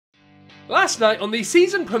Last night on the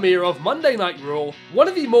season premiere of Monday Night Raw, one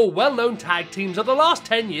of the more well-known tag teams of the last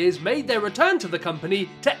 10 years made their return to the company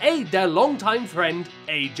to aid their longtime friend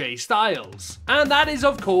AJ Styles. And that is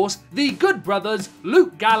of course the Good Brothers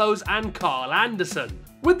Luke Gallows and Karl Anderson.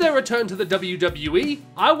 With their return to the WWE,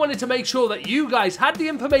 I wanted to make sure that you guys had the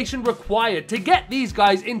information required to get these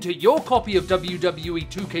guys into your copy of WWE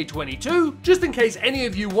 2K22, just in case any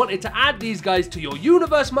of you wanted to add these guys to your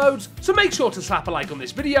universe modes, so make sure to slap a like on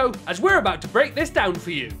this video, as we're about to break this down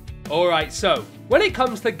for you. Alright, so, when it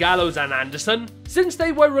comes to Gallows and Anderson, since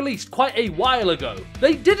they were released quite a while ago,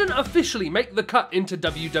 they didn't officially make the cut into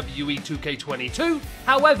WWE 2K22,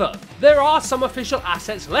 however, there are some official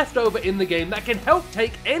assets left over in the game that can help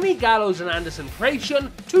take any Gallows and Anderson creation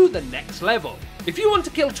to the next level. If you want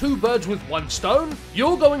to kill two birds with one stone,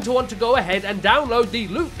 you're going to want to go ahead and download the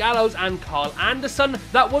Luke Gallows and Karl Anderson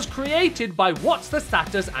that was created by What's the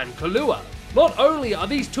Status and Kahlua. Not only are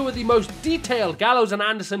these two of the most detailed Gallows and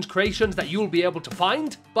Anderson's creations that you'll be able to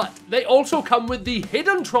find, but they also come with the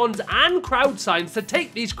hidden Trons and crowd signs to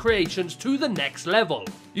take these creations to the next level.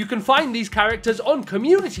 You can find these characters on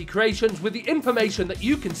community creations with the information that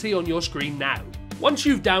you can see on your screen now. Once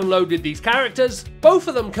you've downloaded these characters, both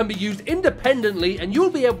of them can be used independently and you'll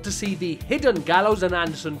be able to see the hidden Gallows and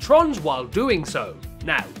Anderson Trons while doing so.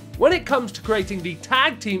 Now, when it comes to creating the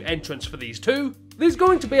tag team entrance for these two, there's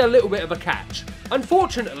going to be a little bit of a catch.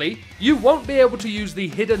 Unfortunately, you won't be able to use the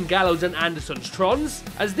hidden Gallows and Anderson's Trons,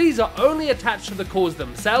 as these are only attached to the cores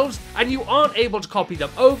themselves, and you aren't able to copy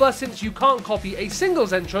them over since you can't copy a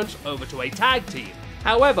singles entrance over to a tag team.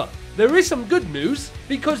 However, there is some good news,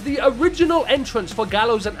 because the original entrance for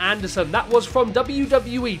Gallows and Anderson that was from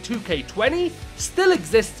WWE 2K20 still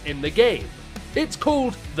exists in the game. It's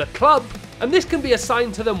called The Club, and this can be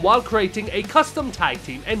assigned to them while creating a custom tag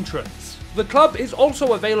team entrance. The Club is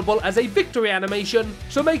also available as a victory animation,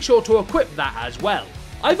 so make sure to equip that as well.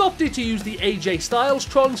 I've opted to use the AJ Styles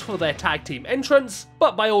Trons for their tag team entrance,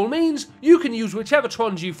 but by all means, you can use whichever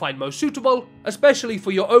Trons you find most suitable, especially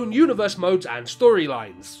for your own universe modes and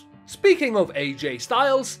storylines. Speaking of AJ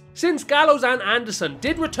Styles, since Gallows and Anderson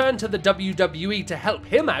did return to the WWE to help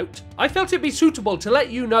him out, I felt it'd be suitable to let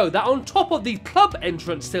you know that on top of the club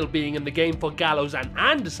entrance still being in the game for Gallows and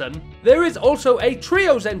Anderson, there is also a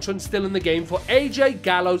trios entrance still in the game for AJ,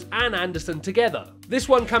 Gallows and Anderson together. This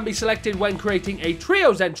one can be selected when creating a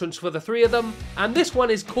trios entrance for the three of them, and this one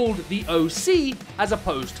is called the OC as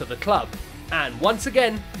opposed to the club. And once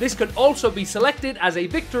again, this can also be selected as a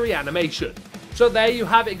victory animation. So there you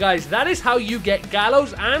have it guys, that is how you get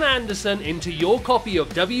Gallows and Anderson into your copy of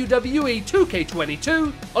WWE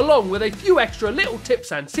 2K22, along with a few extra little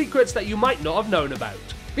tips and secrets that you might not have known about.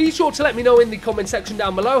 Be sure to let me know in the comment section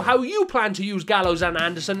down below how you plan to use Gallows and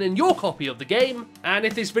Anderson in your copy of the game, and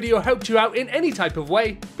if this video helped you out in any type of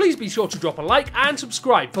way, please be sure to drop a like and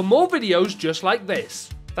subscribe for more videos just like this.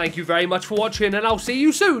 Thank you very much for watching, and I'll see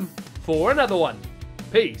you soon for another one.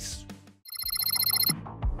 Peace.